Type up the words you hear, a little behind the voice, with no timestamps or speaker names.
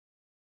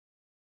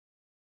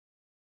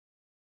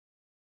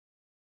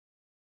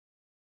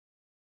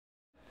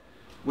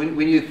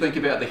when you think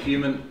about the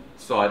human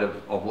side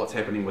of what's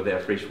happening with our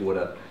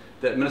freshwater,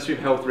 the Ministry of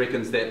Health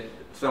reckons that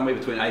somewhere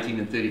between 18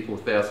 and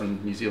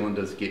 34,000 New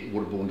Zealanders get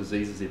waterborne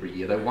diseases every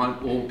year. They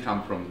won't all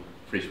come from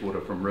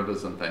freshwater, from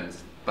rivers and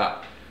things,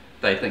 but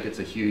they think it's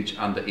a huge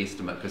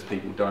underestimate because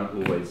people don't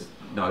always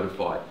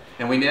notify.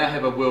 And we now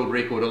have a world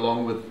record,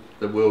 along with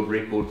the world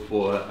record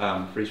for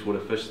freshwater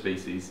fish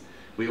species.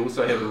 We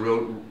also have a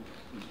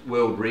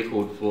world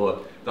record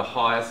for the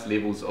highest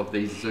levels of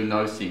these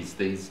zoonoses,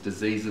 these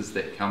diseases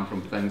that come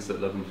from things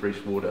that live in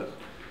freshwater.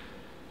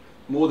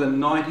 More than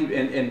 90,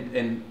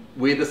 and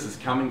where this is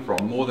coming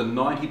from, more than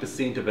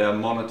 90% of our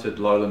monitored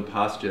lowland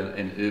pasture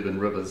and urban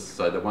rivers,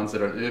 so the ones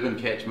that are in urban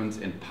catchments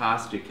and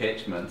pasture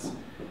catchments,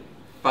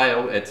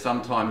 fail at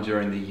some time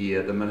during the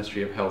year the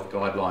Ministry of Health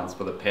guidelines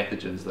for the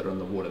pathogens that are in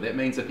the water. That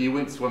means if you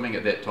went swimming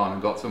at that time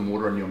and got some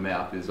water in your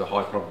mouth, there's a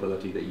high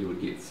probability that you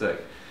would get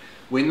sick.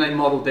 When they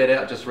modelled that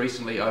out just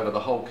recently over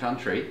the whole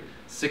country,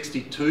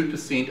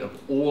 62% of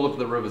all of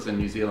the rivers in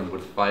New Zealand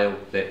would fail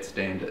that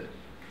standard.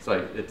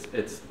 So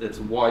it's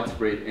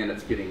widespread and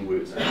it's getting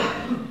worse.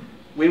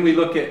 When we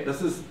look at,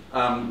 this is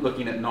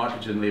looking at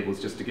nitrogen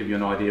levels, just to give you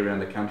an idea around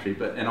the country,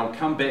 and I'll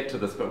come back to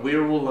this, but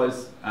where all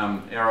those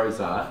arrows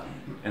are,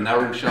 and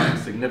they're all showing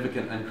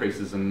significant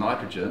increases in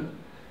nitrogen,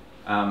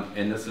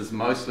 and this is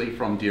mostly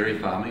from dairy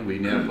farming. We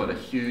now got a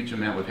huge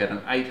amount. We've had an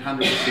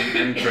 800%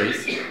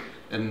 increase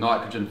in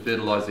nitrogen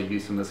fertiliser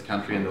use in this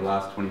country in the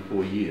last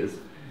 24 years.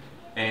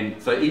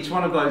 And so each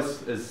one of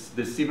those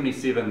there's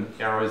 77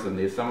 arrows in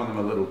there. Some of them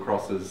are little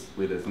crosses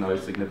where there's no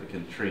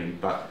significant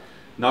trend, but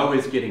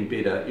nowhere's getting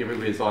better.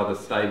 Everywhere's either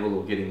stable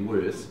or getting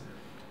worse.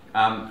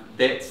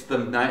 That's the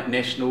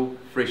National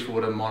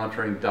Freshwater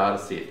Monitoring Data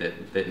Set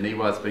that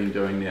NIWA's been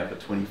doing now for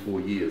 24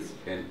 years,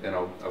 and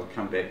I'll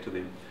come back to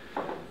them.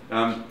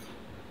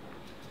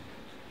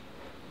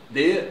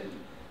 The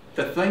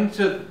thing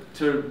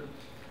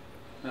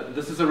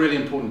this is a really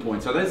important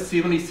point. So there's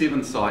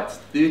 77 sites,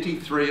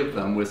 33 of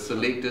them were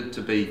selected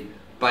to be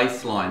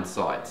baseline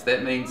sites.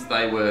 That means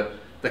they were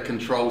the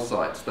control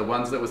sites, the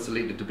ones that were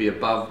selected to be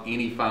above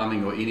any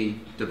farming or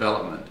any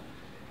development.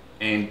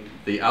 And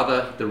the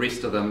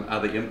rest of them are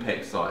the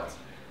impact sites.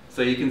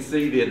 So you can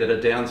see there that are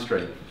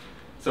downstream.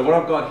 So what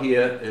I've got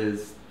here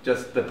is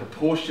just the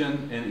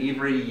proportion in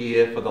every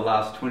year for the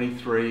last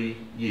 22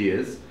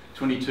 years,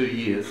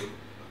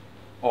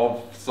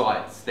 of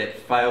sites that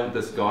failed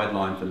this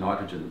guideline for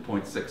nitrogen,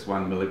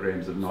 0.61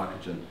 milligrams of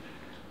nitrogen.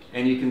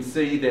 And you can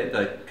see that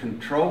the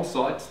control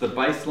sites, the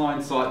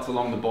baseline sites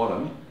along the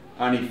bottom,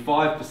 only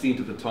 5%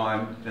 of the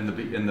time in the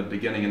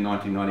beginning in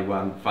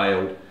 1991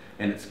 failed,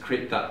 and it's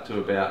crept up to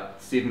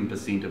about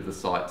 7% of the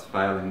sites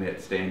failing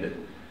that standard.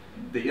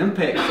 The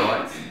impact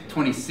sites,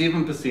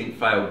 27%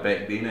 failed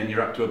back then, and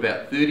you're up to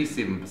about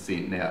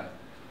 37% now.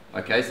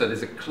 Okay, so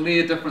there's a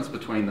clear difference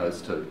between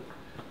those two.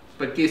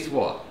 But guess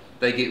what?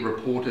 They get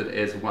reported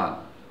as one.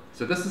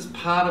 So this is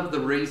part of the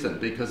reason,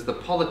 because the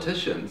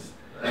politicians,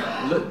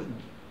 the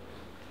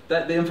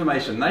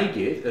information they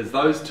get is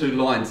those two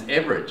lines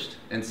averaged,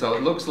 and so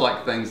it looks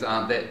like things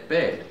aren't that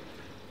bad.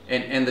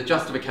 And the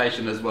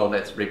justification is, well,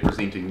 that's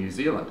representing New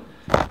Zealand.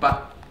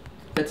 But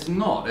it's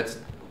not.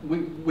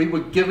 We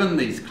were given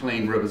these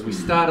clean rivers. We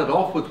started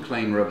off with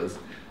clean rivers.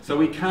 So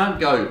we can't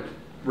go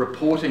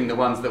reporting the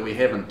ones that we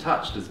haven't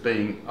touched as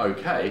being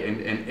okay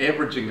and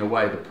averaging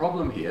away the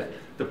problem here.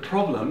 The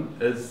problem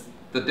is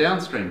the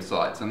downstream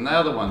sites, and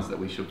they're the ones that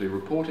we should be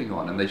reporting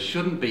on, and they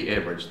shouldn't be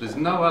averaged. There's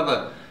no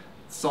other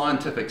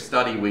scientific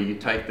study where you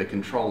take the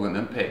control and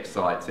impact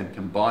sites and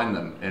combine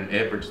them and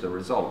average the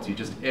results. You're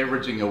just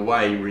averaging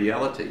away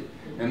reality.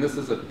 And this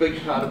is a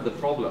big part of the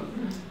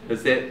problem,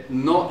 is that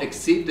not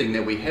accepting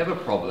that we have a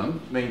problem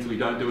means we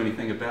don't do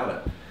anything about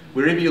it.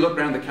 Wherever you look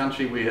around the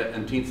country where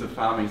intensive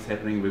farming is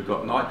happening, we've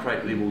got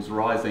nitrate levels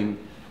rising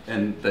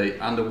in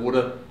the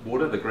underwater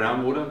water, the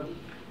groundwater.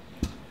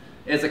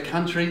 As a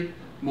country,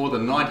 more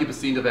than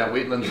 90% of our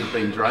wetlands have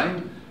been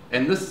drained.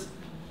 And this,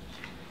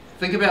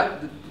 if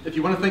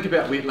you want to think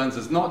about wetlands,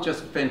 it's not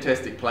just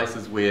fantastic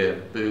places where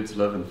birds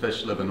live and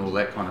fish live and all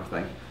that kind of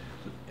thing.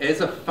 As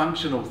a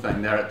functional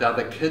thing, they're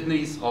the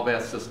kidneys of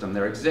our system.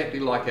 They're exactly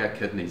like our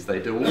kidneys. They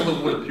do all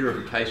the water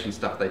purification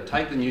stuff. They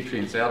take the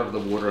nutrients out of the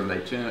water and they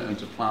turn it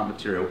into plant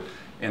material,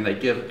 and they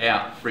give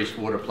out fresh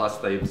water, plus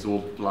they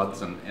absorb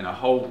bloods and a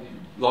whole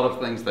lot of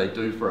things they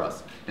do for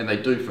us, and they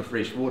do for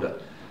fresh water.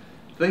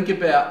 Think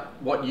about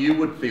what you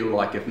would feel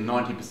like if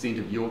 90%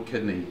 of your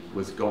kidney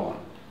was gone.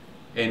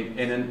 And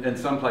in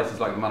some places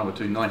like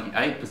Manawatu,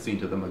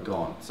 98% of them are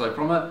gone.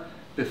 So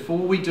before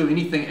we do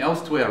anything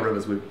else to our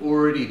rivers, we've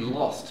already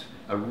lost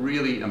a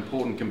really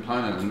important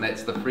component, and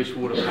that's the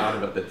freshwater part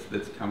of it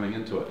that's coming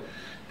into it.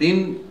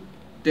 Then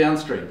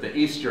downstream, the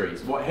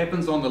estuaries. What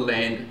happens on the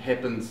land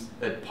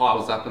it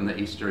piles up in the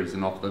estuaries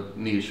and off the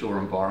near-shore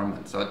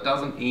environment. So it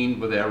doesn't end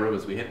with our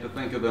rivers. We have to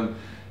think of them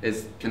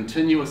as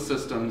continuous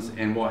systems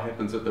and what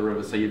happens at the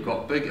river. So you've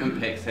got big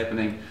impacts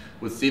happening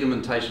with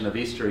sedimentation of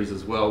estuaries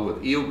as well,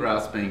 with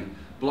eelgrass being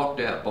blocked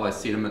out by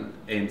sediment,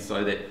 and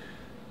so that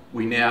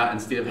we now,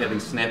 instead of having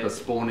snapper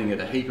spawning at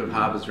a heap of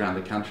harbours around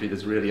the country,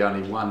 there's really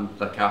only one,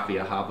 the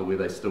Kapia harbour, where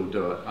they still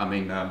do it. I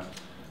mean,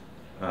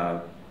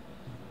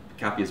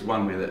 Kapia is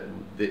one where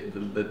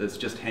that's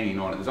just hanging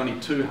on. There's only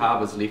 2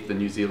 harbours left in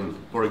New Zealand,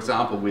 for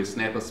example, where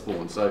snapper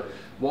spawn. So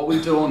what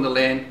we do on the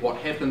land, what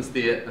happens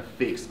there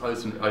affects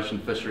ocean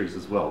fisheries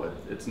as well.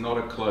 It's not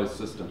a closed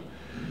system.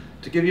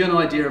 To give you an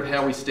idea of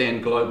how we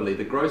stand globally,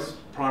 the gross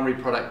primary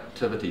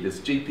productivity, this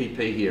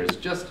GPP here, is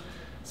just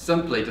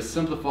simply, to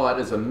simplify it,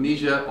 is a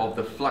measure of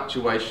the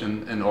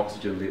fluctuation in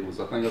oxygen levels.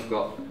 I think I've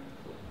got,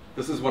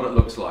 this is what it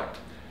looks like.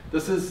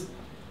 This is,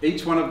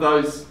 each one of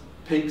those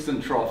peaks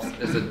and troughs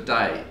is a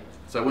day.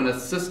 So when a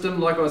system,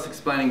 like I was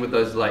explaining with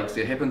those lakes,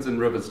 it happens in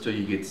rivers too,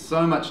 you get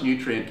so much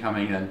nutrient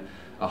coming in,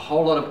 a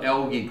whole lot of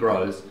algae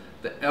grows.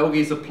 The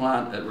algae is a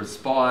plant, it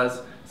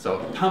respires, so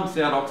it pumps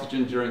out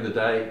oxygen during the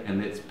day,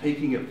 and it's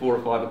peaking at 4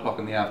 or 5 o'clock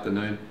in the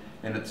afternoon,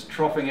 and it's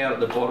troughing out at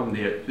the bottom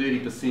there at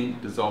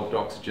 30% dissolved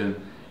oxygen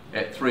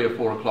at 3 or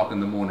 4 o'clock in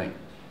the morning.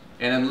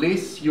 And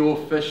unless your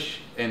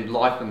fish and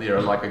life in there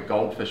are like a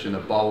goldfish in a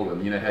bowl,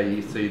 and you know how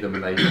you see them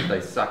and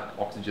they suck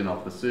oxygen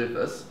off the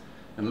surface,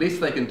 unless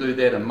they can do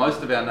that, and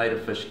most of our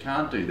native fish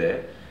can't do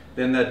that,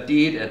 then they're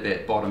dead at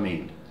that bottom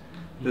end.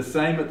 The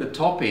same at the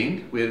top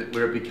end, where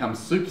it becomes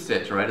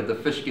supersaturated, the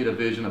fish get a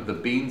version of the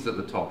bends at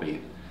the top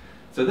end.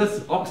 So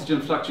this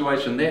oxygen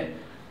fluctuation,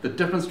 the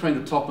difference between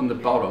the top and the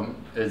bottom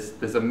is,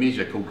 there's a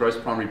measure called gross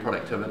primary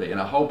productivity,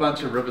 and a whole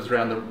bunch of rivers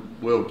around the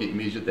world get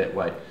measured that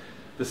way.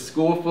 The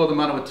score for the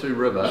Manawatu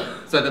River,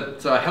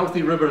 so a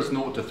healthy river is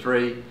 0 to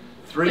 3,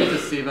 3 to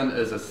 7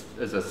 is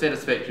a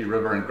satisfactory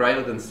river, and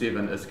greater than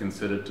 7 is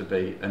considered to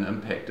be an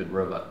impacted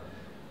river.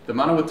 The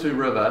Manawatu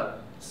River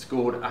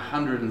scored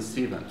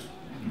 107.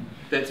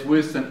 That's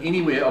worse than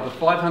anywhere. Of the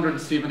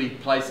 570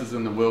 places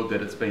in the world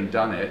that it's been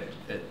done at,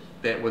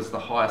 that was the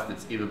highest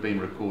that's ever been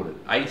recorded.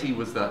 80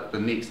 was the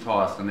next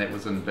highest, and that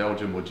was in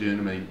Belgium or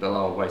Germany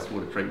below a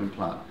wastewater treatment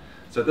plant.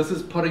 So this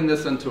is putting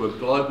this into a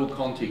global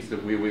context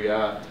of where we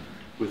are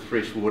with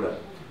fresh water.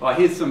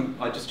 Here's some,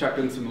 I just chucked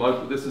in some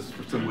local, this is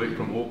some work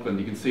from Auckland.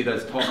 You can see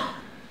those top.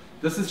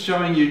 This is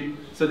showing you,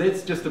 so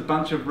that's just a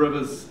bunch of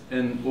rivers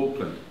in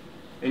Auckland.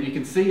 And you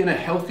can see in a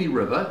healthy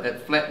river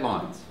at flat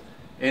lines,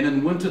 and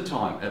in winter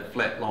time at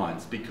flat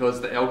lines,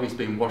 because the algae's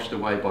been washed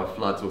away by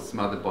floods or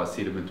smothered by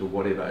sediment or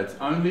whatever. It's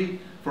only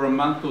for a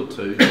month or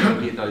two you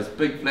get those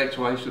big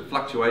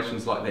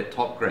fluctuations like that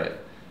top graph,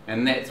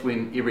 and that's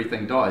when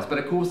everything dies. But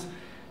of course,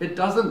 it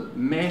doesn't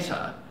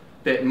matter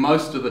that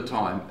most of the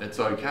time it's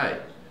okay.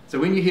 So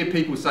when you hear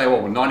people say,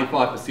 oh, well,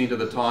 95% of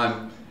the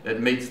time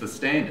it meets the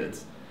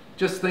standards,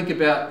 just think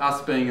about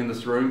us being in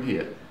this room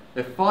here.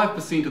 If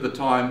 5% of the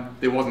time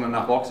there wasn't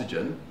enough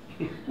oxygen,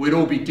 we'd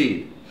all be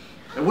dead.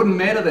 It wouldn't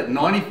matter that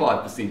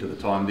 95% of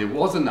the time there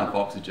was enough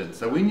oxygen.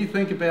 So when you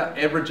think about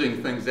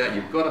averaging things out,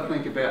 you've got to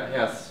think about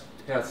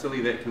how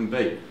silly that can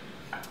be.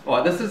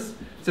 All right,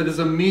 so there's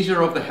a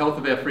measure of the health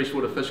of our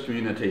freshwater fish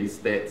communities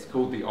that's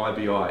called the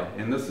IBI,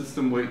 and this is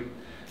some work.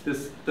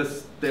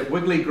 That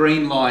wiggly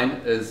green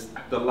line is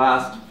the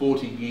last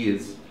 40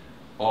 years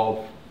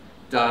of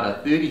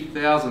data,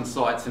 30,000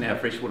 sites in our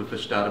freshwater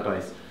fish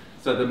database.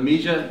 So the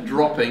measure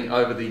dropping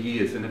over the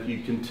years, and if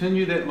you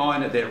continue that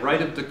line at that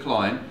rate of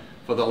decline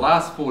for the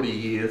last 40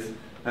 years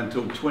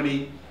until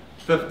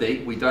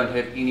 2050, we don't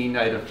have any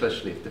native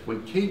fish left. If we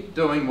keep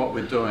doing what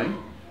we're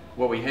doing,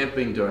 what we have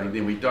been doing,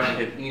 then we don't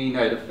have any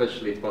native fish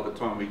left by the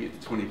time we get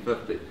to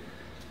 2050.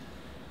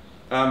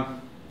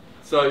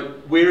 So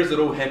where is it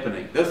all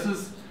happening? This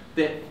is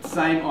that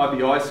same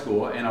IBI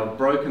score, and I've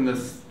broken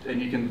this, and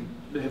you can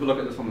have a look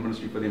at this on the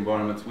Ministry for the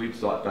Environment's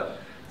website.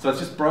 So it's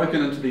just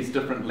broken into these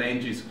different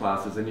land use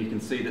classes, and you can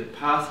see that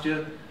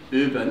pasture,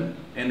 urban,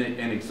 and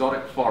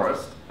exotic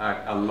forest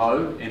are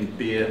low, and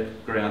bare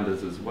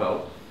grounders as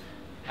well.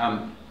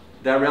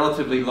 They're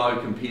relatively low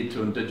compared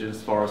to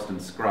indigenous forest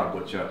and scrub,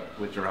 which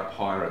are up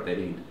higher at that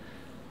end.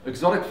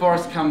 Exotic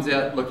forest comes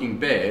out looking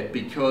bad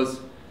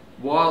because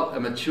while a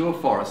mature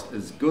forest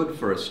is good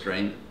for a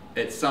stream,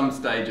 at some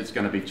stage it's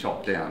going to be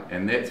chopped down,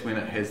 and that's when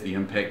it has the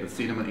impact. The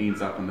sediment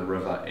ends up in the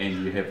river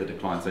and you have the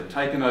decline. So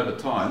taken over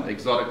time,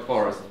 exotic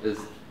forest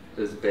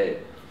is bad.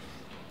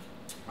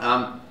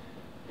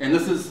 And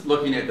this is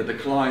looking at the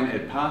decline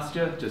at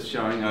pasture, just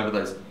showing over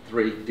those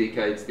 3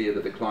 decades there,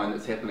 the decline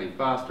that's happening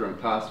faster in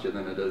pasture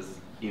than it is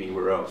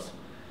anywhere else.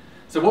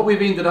 So what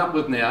we've ended up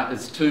with now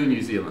is 2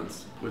 New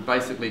Zealands. We've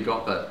basically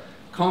got the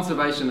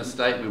conservation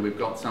estate where we've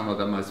got some of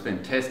the most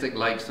fantastic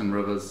lakes and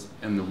rivers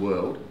in the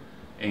world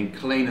and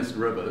cleanest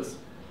rivers,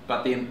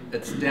 but then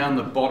it's down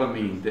the bottom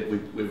end that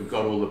we've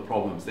got all the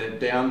problems. They're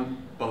down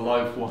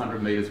below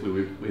 400 metres where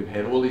we've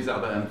had all these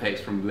other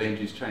impacts from land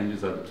use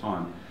changes over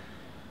time.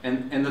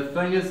 And the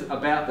thing is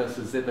about this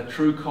is that the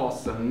true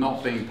costs are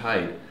not being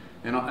paid.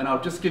 And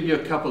I'll just give you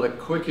a couple of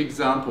quick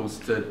examples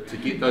to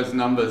get those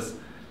numbers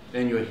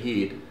in your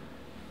head.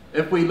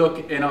 If we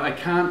look, and I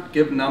can't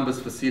give numbers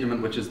for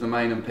sediment, which is the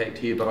main impact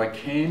here, but I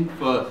can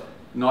for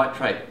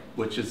nitrate,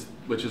 which is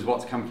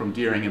what's come from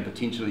dairying, and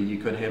potentially you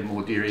could have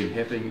more dairying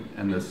happening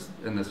in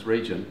this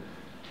region.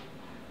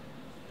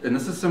 and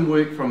this is some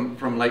work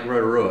from Lake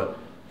Rotorua,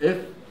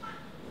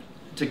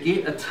 to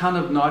get a ton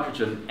of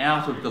nitrogen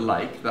out of the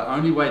lake, the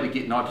only way to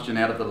get nitrogen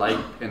out of the lake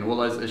and all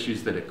those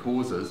issues that it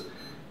causes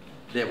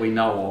that we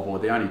know of, or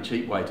the only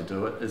cheap way to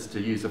do it, is to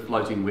use a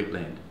floating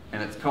wetland.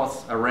 And it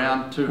costs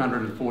around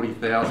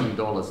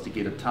 $240,000 to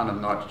get a ton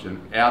of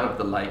nitrogen out of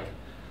the lake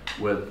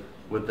with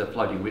the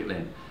floating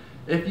wetland.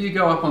 If you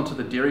go up onto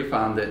the dairy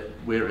farm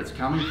where it's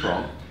coming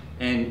from,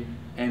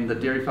 and the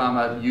dairy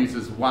farmer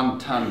uses 1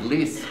 tonne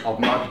less of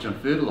nitrogen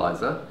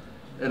fertiliser,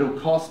 it'll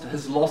cost,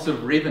 his loss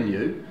of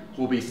revenue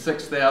will be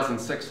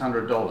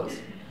 $6,600.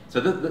 So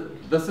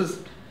this is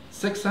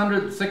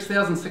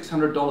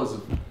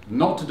 $6,600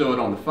 not to do it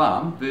on the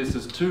farm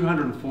versus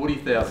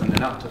 $240,000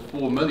 and up to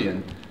 $4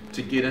 million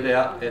to get it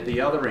out at the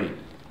other end.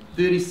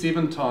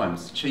 37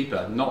 times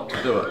cheaper not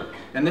to do it.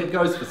 And that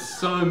goes for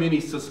so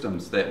many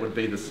systems that would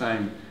be the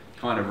same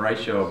kind of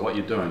ratio of what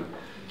you're doing.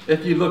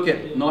 If you look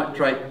at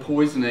nitrate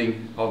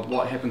poisoning of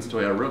what happens to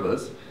our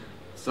rivers,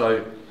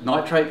 so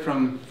nitrate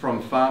from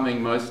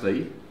farming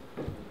mostly,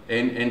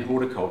 and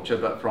horticulture,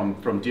 but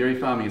from dairy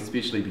farming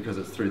especially because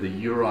it's through the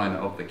urine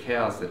of the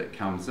cows that it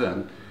comes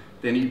in,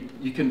 then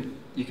you can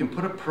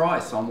put a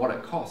price on what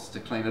it costs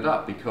to clean it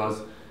up,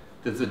 because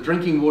there's a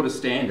drinking water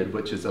standard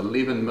which is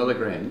 11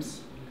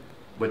 milligrams,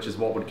 which is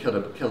what would kill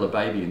a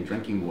baby in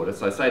drinking water.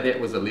 So say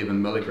that was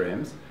 11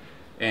 milligrams,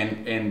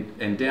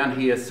 and down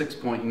here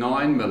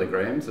 6.9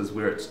 milligrams is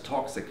where it's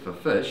toxic for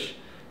fish,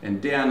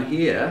 and down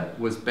here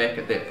was back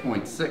at that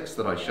 0.6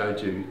 that I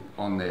showed you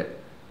on the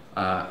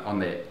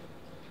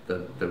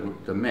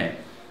map.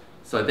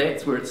 So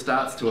that's where it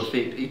starts to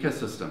affect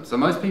ecosystems. So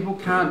most people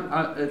can't,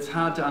 it's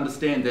hard to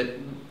understand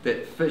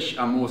that fish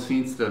are more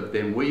sensitive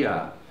than we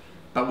are.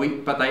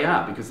 But they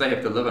are, because they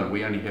have to live in it,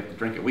 we only have to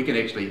drink it. We can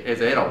actually,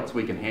 as adults,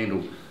 we can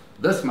handle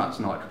this much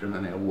nitrogen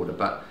in our water.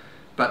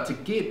 But to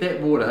get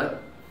that water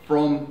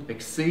from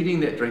exceeding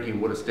that drinking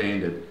water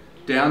standard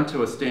down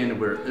to a standard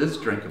where it is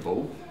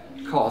drinkable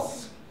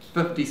costs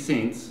 50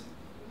 cents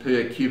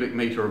per cubic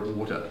metre of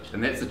water.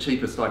 And that's the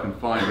cheapest I can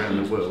find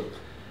around the world.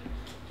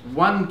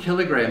 1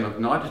 kilogram of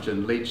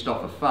nitrogen leached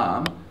off a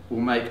farm will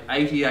make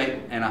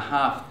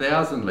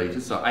 88,500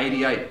 litres, so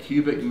 88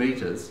 cubic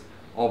metres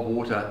of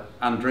water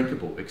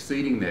undrinkable,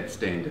 exceeding that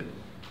standard.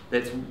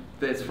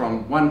 That's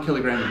from 1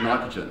 kilogram of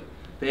nitrogen.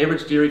 The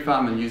average dairy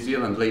farm in New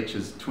Zealand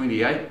leaches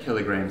 28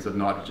 kilograms of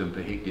nitrogen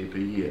per hectare per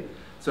year.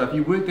 So if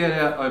you work that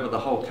out over the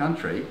whole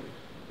country,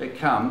 it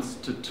comes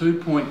to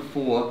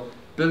 $2.4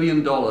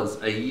 billion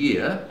a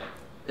year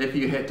if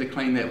you had to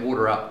clean that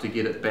water up to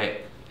get it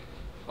back.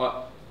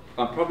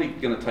 I'm probably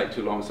going to take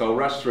too long, so I'll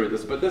rush through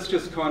this, but this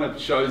just kind of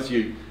shows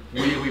you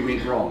where we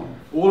went wrong.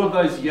 All of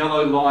those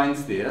yellow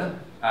lines there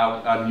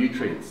are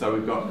nutrients. So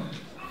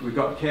we've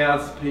got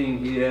cows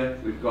peeing here,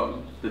 we've got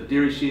the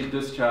dairy shed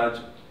discharge,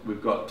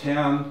 we've got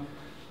town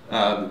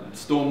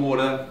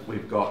stormwater,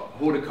 we've got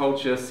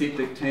horticulture,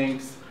 septic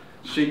tanks,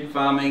 sheep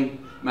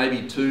farming,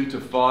 maybe 2 to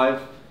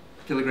 5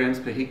 kilograms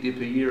per hectare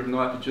per year of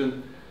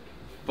nitrogen,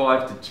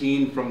 5 to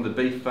 10 from the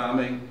beef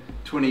farming,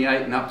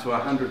 28 and up to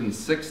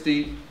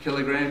 160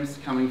 kilograms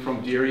coming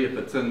from dairy if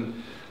it's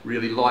in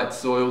really light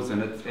soils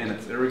and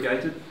it's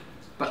irrigated.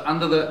 But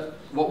under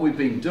what we've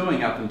been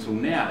doing up until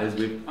now is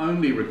we've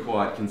only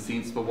required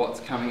consents for what's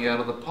coming out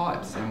of the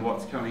pipes and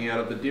what's coming out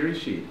of the dairy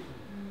shed.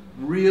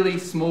 Really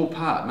small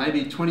part,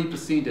 maybe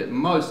 20% at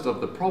most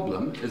of the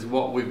problem is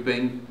what we've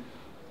been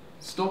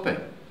stopping.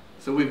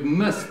 So we've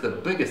missed the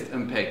biggest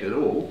impact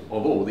of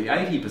all, the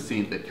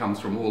 80% that comes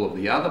from all of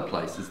the other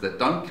places that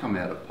don't come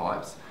out of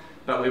pipes,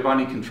 but we've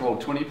only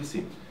controlled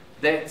 20%.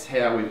 That's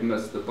how we've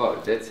missed the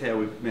boat. That's how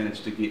we've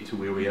managed to get to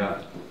where we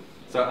are.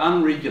 So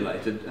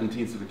unregulated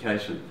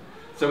intensification.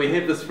 So we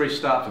have this fresh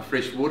start for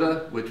fresh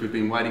water, which we've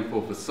been waiting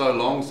for so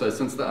long. So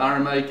since the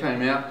RMA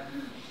came out,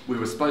 we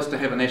were supposed to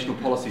have a national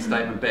policy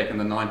statement back in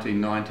the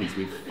 1990s.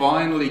 We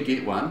finally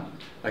get one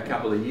a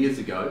couple of years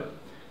ago.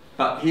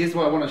 But here's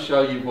what I want to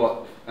show you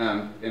what,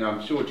 and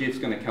I'm sure Jeff's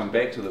going to come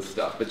back to this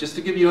stuff, but just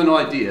to give you an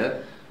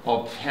idea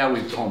of how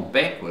we've gone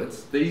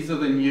backwards, these are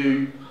the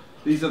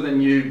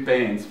new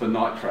bands for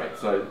nitrate.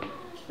 So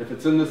if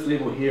it's in this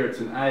level here, it's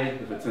an A,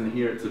 if it's in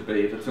here, it's a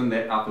B, if it's in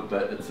that upper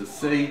bit, it's a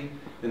C,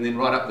 and then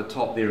right up the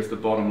top there is the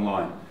bottom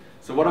line.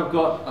 So what I've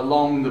got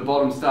along the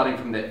bottom, starting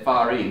from that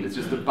far end, is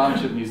just a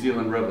bunch of New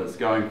Zealand rivers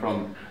going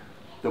from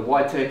the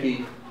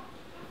Waitaki,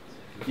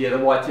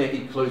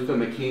 Clutha,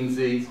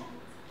 Mackenzie's,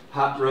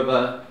 Hutt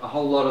River, a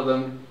whole lot of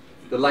them,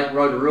 the Lake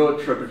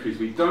Rotorua tributaries.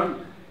 We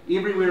don't,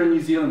 everywhere in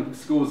New Zealand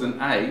scores an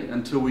A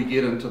until we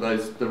get into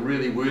the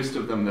really worst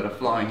of them that are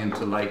flowing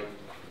into Lake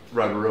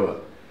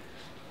Rotorua.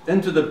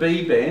 Into the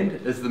B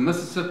band is the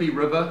Mississippi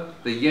River,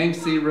 the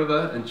Yangtze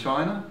River in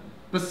China.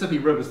 Mississippi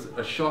River's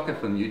a shocker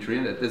for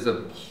nutrient. There's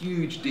a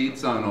huge dead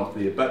zone off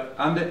there, but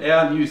under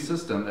our new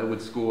system it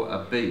would score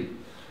a B.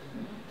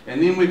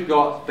 And then we've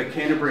got the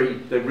Canterbury,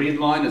 the red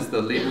line is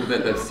the level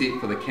that they've set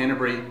for the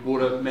Canterbury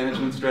water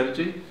management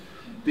strategy.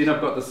 Then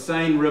I've got the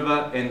Seine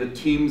River and the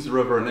Thames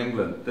River in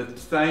England. The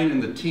Seine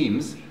and the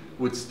Thames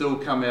would still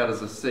come out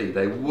as a C.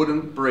 They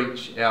wouldn't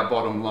breach our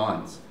bottom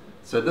lines.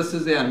 So this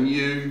is our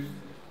new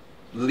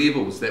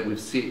levels that we've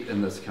set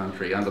in this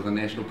country under the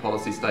national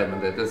policy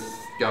statement that this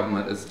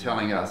government is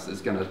telling us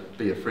is going to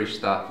be a fresh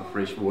start for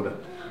fresh water.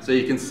 So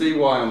you can see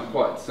why I'm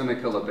quite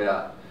cynical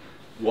about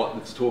what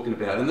it's talking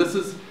about. And this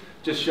is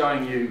just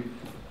showing you,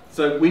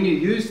 so when you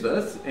use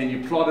this and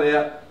you plot it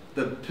out,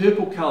 the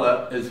purple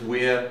colour is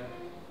where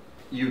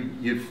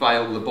you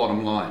fail the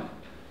bottom line.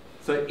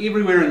 So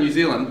everywhere in New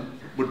Zealand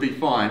would be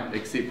fine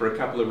except for a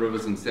couple of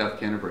rivers in South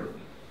Canterbury.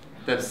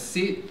 They've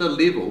set the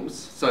levels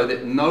so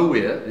that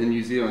nowhere in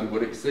New Zealand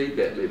would exceed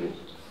that level.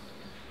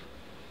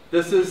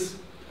 This is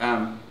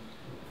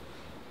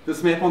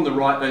this map on the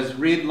right, those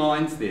red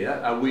lines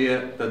there are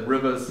where the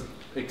rivers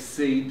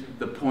exceed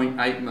the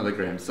 0.8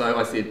 milligrams. So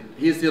I said,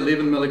 here's the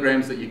 11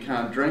 milligrams that you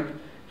can't drink,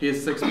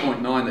 here's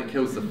 6.9 that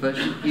kills the fish,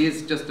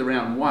 here's just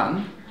around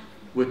 1,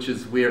 which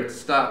is where it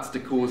starts to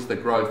cause the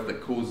growth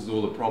that causes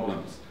all the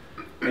problems.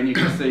 And you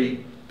can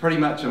see pretty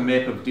much a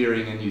map of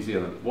dairying in New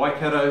Zealand.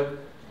 Waikato,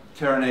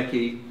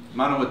 Taranaki,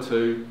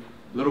 Manawatu,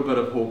 a little bit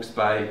of Hawke's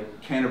Bay,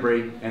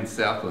 Canterbury and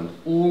Southland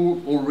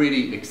all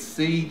already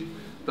exceed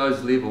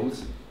those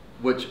levels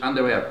which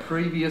under our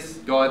previous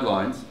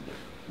guidelines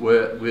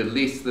were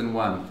less than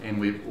 1, and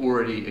we've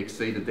already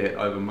exceeded that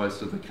over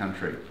most of the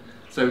country.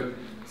 So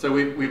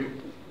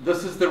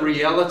this is the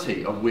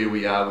reality of where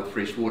we are with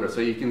fresh water.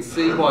 So you can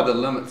see why the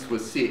limits were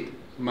set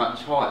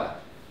much higher.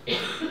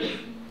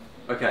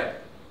 Okay.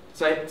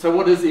 So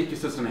what is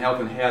ecosystem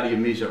health and how do you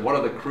measure it? What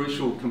are the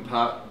crucial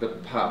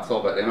parts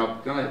of it? And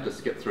I'm going to have to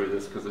skip through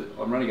this because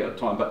I'm running out of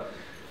time. But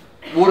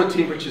water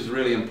temperature is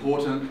really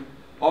important.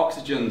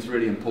 Oxygen is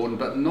really important,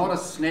 but not a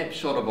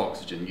snapshot of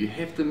oxygen. You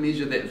have to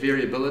measure that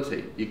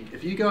variability.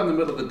 If you go in the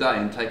middle of the day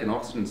and take an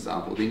oxygen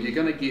sample, then you're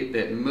going to get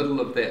that middle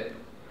of that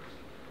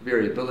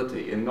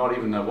variability and not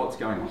even know what's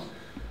going on.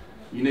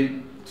 You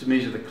need to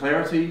measure the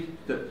clarity,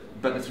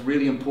 but it's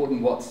really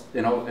important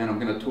and I'm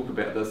going to talk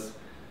about this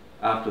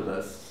after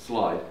this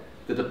slide.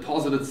 The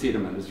deposited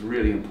sediment is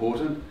really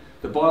important.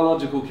 The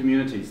biological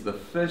communities, the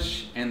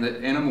fish and the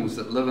animals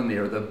that live in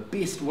there are the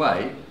best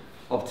way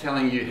of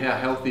telling you how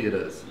healthy it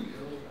is.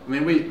 I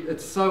mean,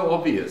 it's so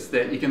obvious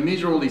that you can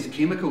measure all these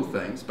chemical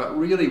things, but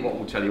really what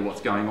will tell you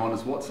what's going on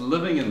is what's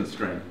living in the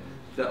stream.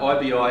 The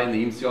IBI and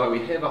the MCI,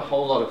 we have a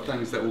whole lot of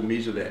things that will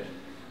measure that.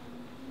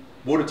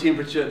 Water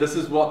temperature, this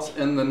is what's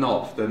in the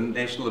NOF, the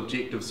National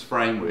Objectives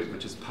Framework,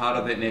 which is part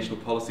of that national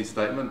policy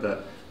statement,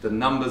 the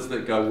numbers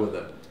that go with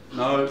it.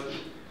 No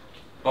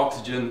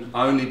oxygen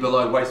only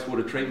below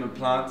wastewater treatment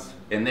plants,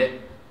 and that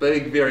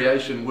big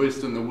variation,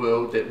 worst in the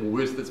world, that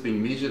worst that's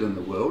been measured in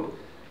the world,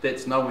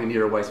 that's nowhere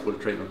near a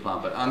wastewater treatment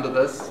plant. But under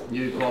this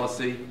new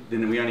policy,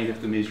 then we only have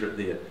to measure it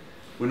there.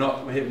 We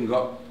haven't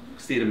got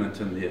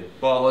sediment in there.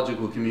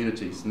 Biological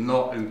communities,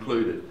 not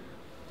included.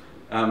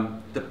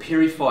 The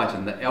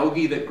periphyton, the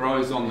algae that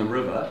grows on the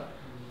river,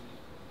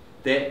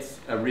 that's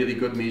a really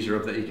good measure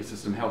of the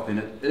ecosystem health, and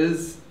it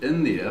is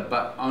in there,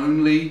 but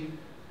only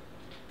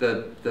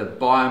the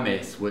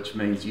biomass, which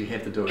means you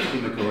have to do a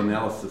chemical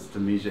analysis to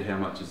measure how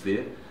much is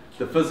there.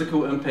 The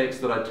physical impacts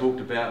that I talked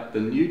about, the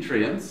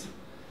nutrients,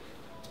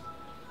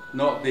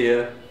 not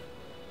there,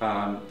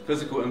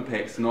 physical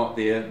impacts not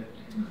there,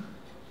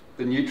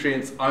 the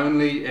nutrients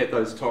only at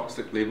those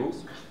toxic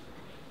levels.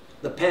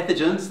 The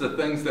pathogens, the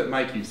things that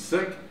make you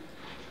sick,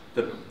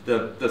 the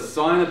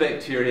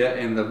cyanobacteria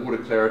and the water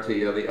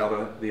clarity are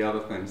the other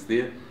things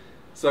there.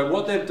 So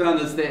what they've done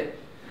is that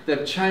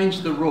they've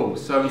changed the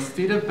rules. So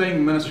instead of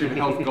being Ministry of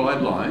Health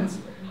guidelines,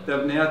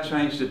 they've now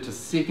changed it to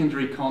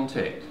secondary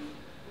contact,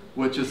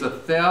 which is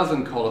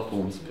 1,000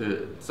 coliforms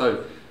per.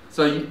 So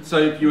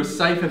if you're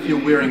safe if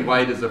you're wearing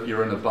waders if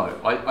you're in a boat.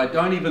 I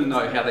don't even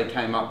know how they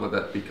came up with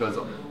it because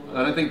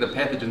I don't think the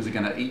pathogens are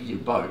going to eat your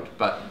boat.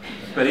 But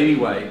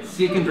anyway,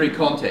 secondary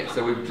contact.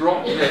 So we've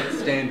dropped that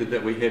standard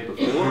that we had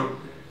before.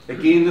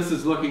 Again, this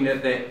is looking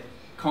at that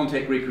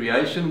contact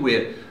recreation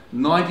where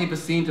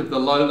 90% of the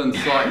lowland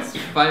sites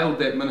failed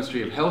that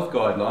Ministry of Health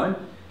guideline.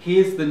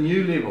 Here's the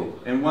new level,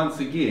 and once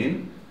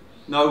again,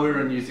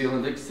 nowhere in New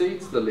Zealand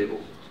exceeds the level.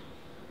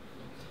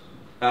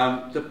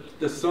 The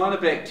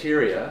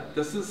cyanobacteria,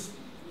 this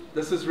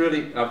is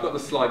really, I've got the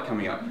slide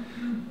coming up.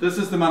 This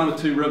is the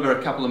Manawatu River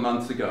a couple of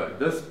months ago.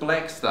 This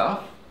black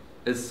stuff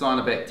is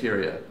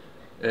cyanobacteria.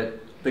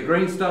 The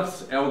green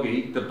stuff's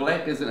algae, the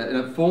black is, and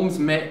it forms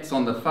mats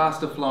on the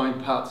faster flowing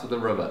parts of the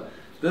river.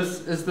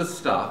 This is the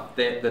stuff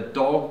that the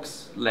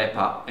dogs lap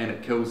up and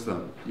it kills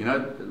them. You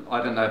know,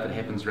 I don't know if it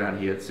happens around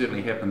here. It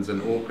certainly happens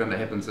in Auckland, it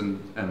happens in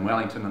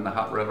Wellington in the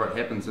Hutt River, it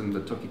happens in the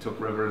Tukituk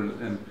River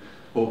in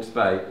Hawke's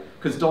Bay.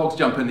 Because dogs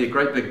jump in their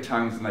great big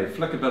tongues and they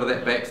flick a bit of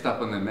that back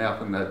stuff in their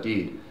mouth and they're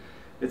dead.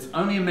 It's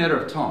only a matter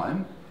of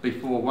time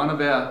before one of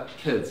our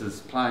kids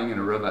is playing in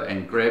a river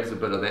and grabs a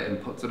bit of that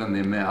and puts it in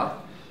their mouth,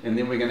 and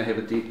then we're going to have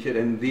a dead kid,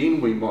 and then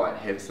we might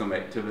have some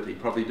activity,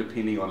 probably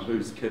depending on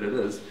whose kid it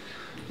is.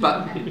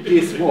 But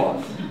guess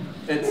what?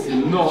 It's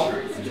not.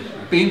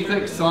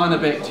 Benthic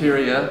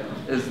cyanobacteria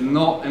is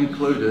not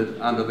included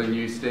under the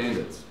new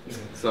standards.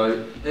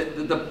 So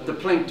the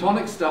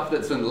planktonic stuff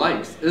that's in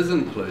lakes is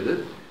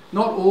included,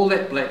 Not all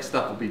that black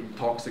stuff will be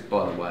toxic,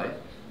 by the way.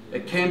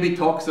 It can be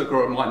toxic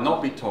or it might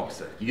not be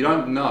toxic. You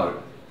don't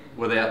know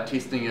without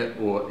testing it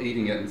or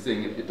eating it and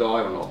seeing if you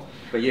die or not.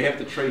 But you have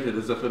to treat it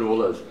as if it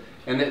all is.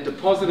 And that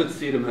deposited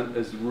sediment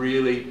is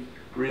really,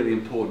 really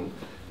important.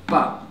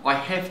 But I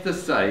have to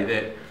say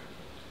that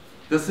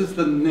this is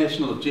the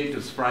National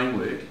Objectives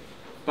Framework,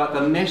 but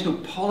the National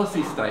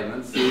Policy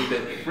Statement says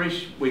that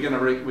we're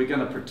going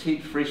to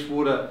protect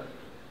freshwater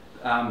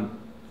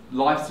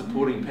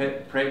life-supporting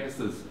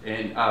practices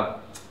and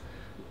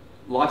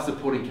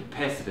life-supporting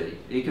capacity,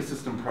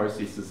 ecosystem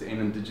processes and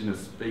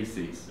indigenous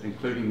species,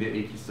 including their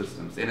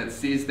ecosystems. And it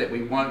says that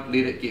we won't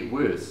let it get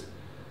worse.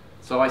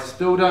 So I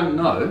still don't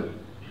know,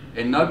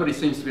 and nobody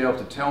seems to be able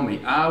to tell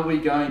me, are we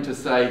going to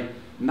say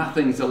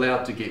nothing's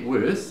allowed to get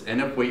worse?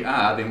 And if we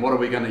are, then what are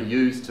we going to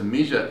use to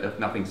measure if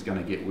nothing's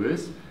going to get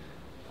worse?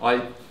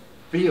 I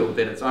feel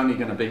that it's only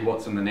going to be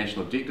what's in the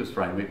National Objectives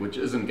Framework, which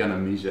isn't going to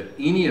measure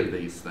any of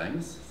these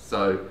things.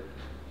 So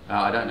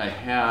I don't know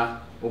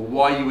how or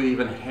why you would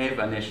even have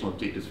a National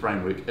Objectives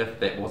Framework if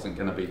that wasn't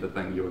going to be the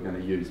thing you were going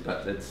to use,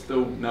 but it's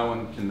still, no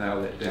one can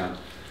nail that down.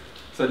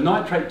 So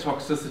nitrate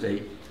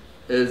toxicity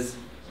is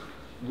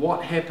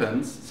what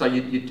happens. So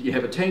you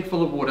have a tank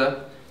full of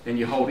water and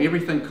you hold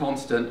everything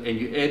constant and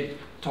you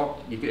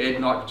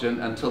add nitrogen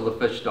until the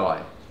fish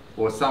die,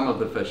 or some of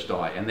the fish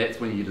die, and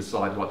that's when you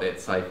decide what that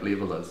safe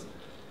level is.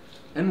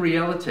 In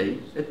reality,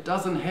 it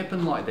doesn't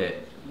happen like that.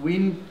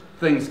 When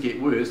things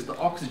get worse, the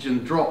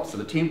oxygen drops, so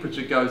the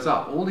temperature goes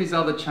up, all these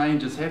other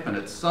changes happen.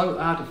 It's so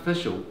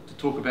artificial to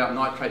talk about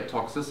nitrate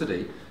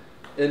toxicity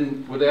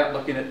without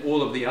looking at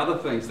all of the other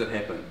things that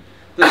happen.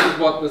 This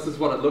is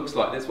what it looks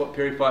like. That's what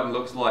periphyton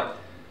looks like,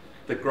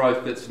 the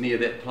growth that's near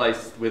that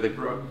place where the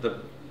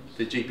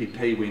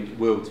GPP went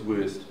world's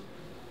worst.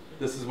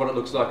 This is what it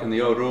looks like in the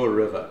Oroa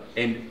River.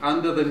 And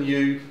under the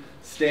new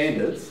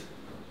standards,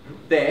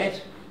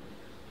 that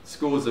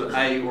scores an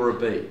A or a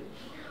B.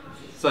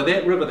 So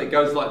that river that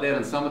goes like that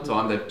in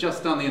summertime, they've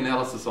just done the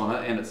analysis on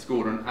it and it's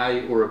scored an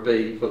A or a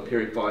B for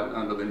periphyton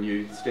under the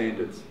new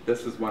standards.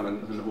 This is one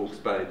in Hawke's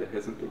Bay that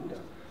hasn't been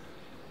done.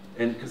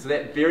 And because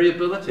that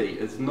variability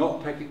is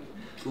not picking,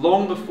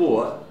 long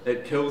before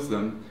it kills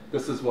them,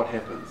 this is what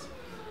happens.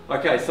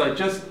 Okay, so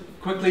just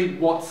quickly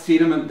what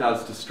sediment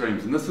does to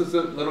streams. And this is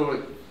a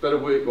little bit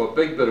of work, or a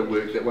big bit of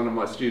work that one of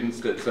my students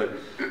did. So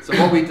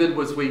what we did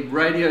was we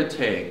radio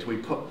tagged, we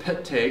put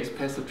pit tags,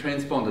 passive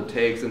transponder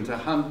tags, into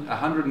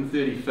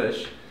 130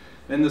 fish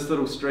in this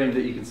little stream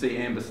that you can see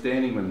Amber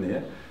standing in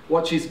there.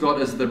 What she's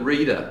got is the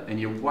reader, and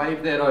you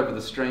wave that over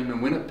the stream,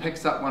 and when it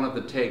picks up one of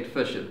the tagged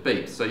fish, it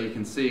beeps, so you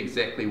can see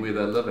exactly where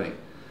they're living.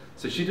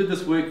 So she did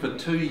this work for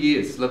 2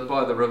 years, lived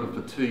by the river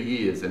for 2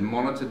 years, and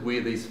monitored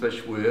where these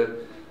fish were,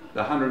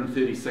 the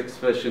 136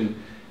 fish,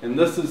 and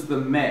this is the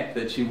map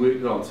that she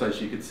worked on, so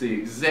she could see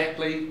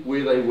exactly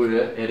where they were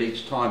at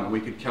each time, and we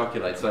could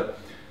calculate. So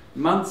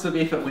months of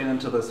effort went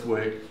into this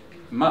work,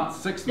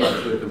 6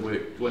 months worth of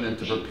work went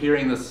into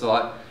preparing this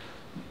site,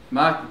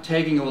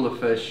 tagging all the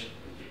fish,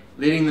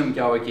 letting them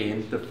go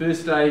again. The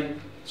first day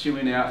she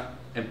went out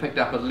and picked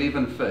up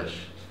 11 fish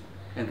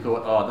and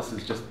thought, oh, this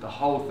is just the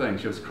whole thing.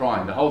 She was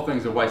crying, the whole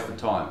thing's a waste of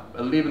time.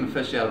 11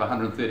 fish out of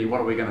 130,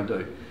 what are we going to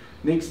do?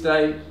 Next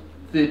day,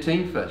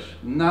 13 fish,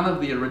 none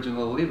of the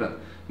original 11.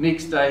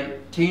 Next day,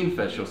 10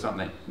 fish or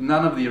something.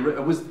 None of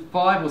it was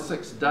 5 or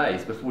 6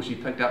 days before she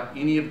picked up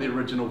any of the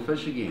original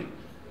fish again.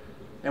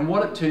 And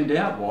what it turned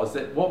out was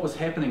that what was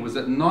happening was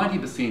that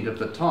 90% of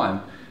the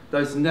time,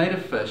 those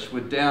native fish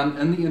were down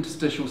in the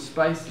interstitial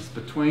spaces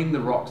between the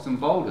rocks and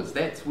boulders.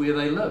 That's where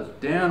they live,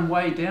 down,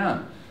 way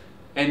down.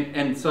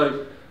 And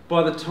so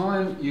by the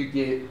time you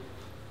get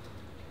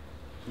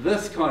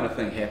this kind of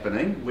thing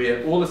happening,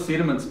 where all the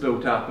sediment's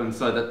built up and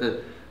so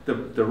that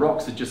the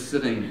rocks are just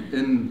sitting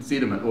in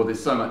sediment, or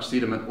there's so much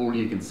sediment, all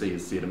you can see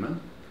is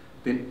sediment,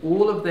 then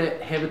all of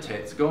that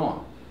habitat's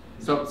gone.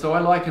 So I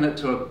liken it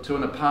to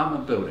an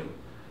apartment building.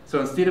 So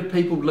instead of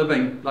people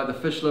living, like the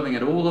fish living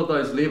at all of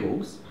those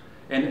levels,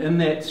 and in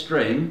that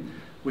stream,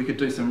 we could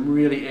do some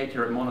really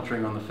accurate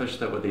monitoring on the fish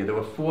that were there. There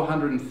were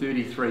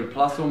 433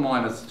 plus or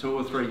minus 2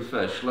 or 3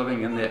 fish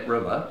living in that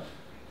river,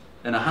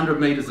 in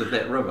 100 metres of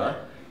that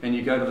river, and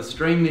you go to the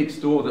stream next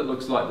door that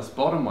looks like this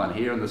bottom one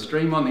here, and the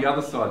stream on the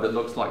other side that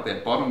looks like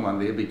that bottom one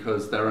there,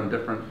 because they're in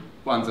different,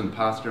 one's in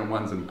pasture and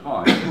one's in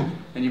pine,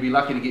 and you'd be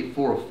lucky to get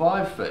 4 or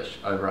 5 fish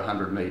over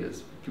 100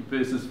 metres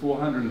versus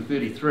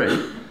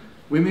 433.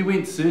 When we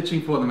went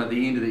searching for them at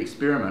the end of the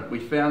experiment, we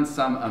found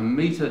some 1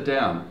 metre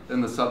down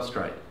in the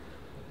substrate.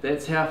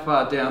 That's how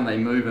far down they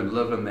move and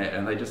live in that,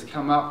 and they just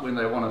come up when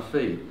they want to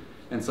feed.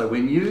 And so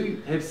when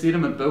you have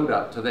sediment build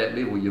up to that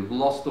level, you've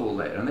lost all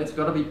that, and that's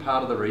got to be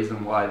part of the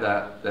reason why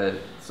that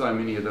so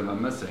many of them are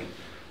missing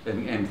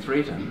and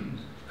threatened,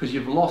 because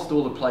you've lost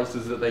all the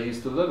places that they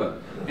used to live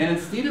in. And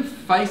instead of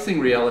facing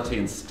reality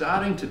and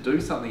starting to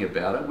do something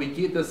about it, we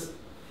get this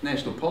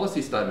national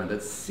policy statement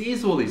that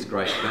says all these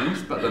great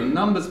things, but the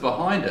numbers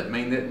behind it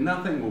mean that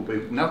nothing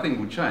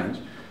will change.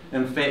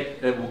 In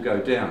fact, it will go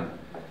down.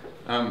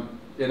 And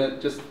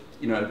it just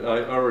you know,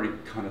 I already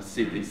kind of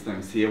said these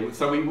things here.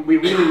 So we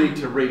really need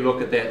to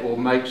relook at that, or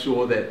make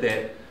sure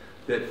that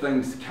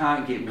things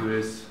can't get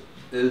worse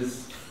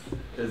is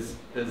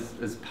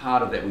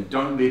part of that. We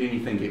don't let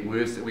anything get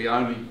worse. That we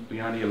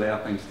only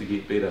allow things to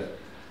get better.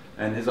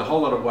 And there's a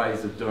whole lot of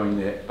ways of doing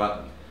that.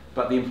 But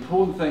the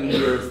important thing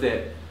here is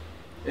that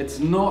it's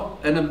not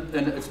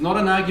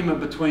an argument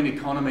between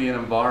economy and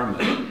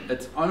environment.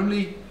 It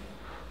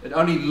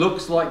only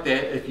looks like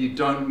that if you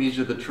don't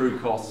measure the true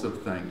costs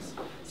of things.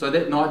 So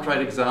that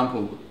nitrate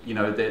example, you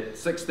know, that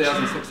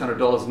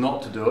 $6,600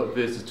 not to do it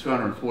versus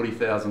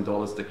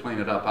 $240,000 to clean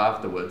it up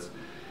afterwards.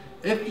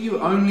 If you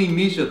only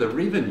measure the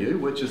revenue,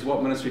 which is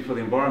what Ministry for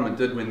the Environment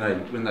did when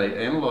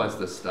they analysed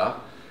this stuff,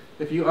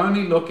 if you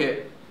only look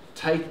at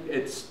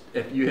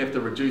if you have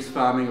to reduce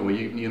farming, or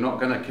you're not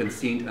going to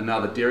consent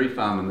another dairy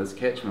farm in this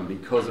catchment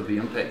because of the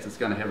impacts it's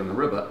going to have on the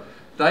river,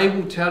 they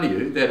will tell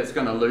you that it's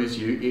going to lose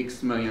you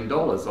X million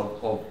dollars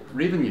of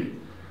revenue.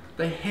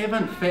 They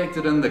haven't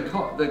factored in the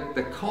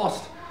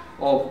cost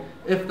of,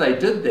 if they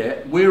did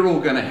that, we're all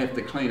going to have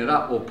to clean it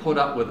up, or put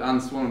up with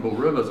unswimmable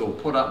rivers, or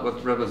put up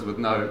with rivers with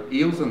no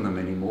eels in them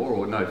anymore,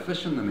 or no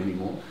fish in them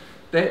anymore.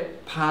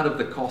 That part of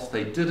the cost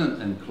they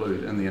didn't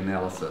include in the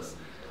analysis.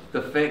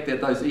 The fact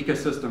that those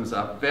ecosystems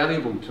are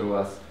valuable to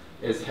us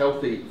as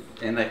healthy,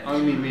 and they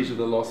only measure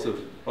the loss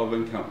of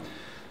income.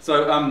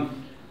 So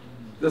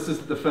this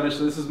is the finish.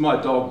 This is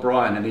my dog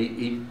Brian, and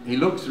he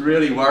looks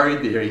really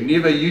worried there. He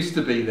never used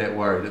to be that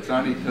worried. It's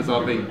only because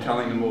I've been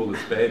telling him all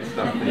this bad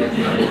stuff there.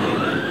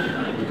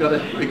 So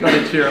we've got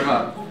to cheer him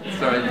up.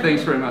 So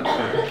thanks very much.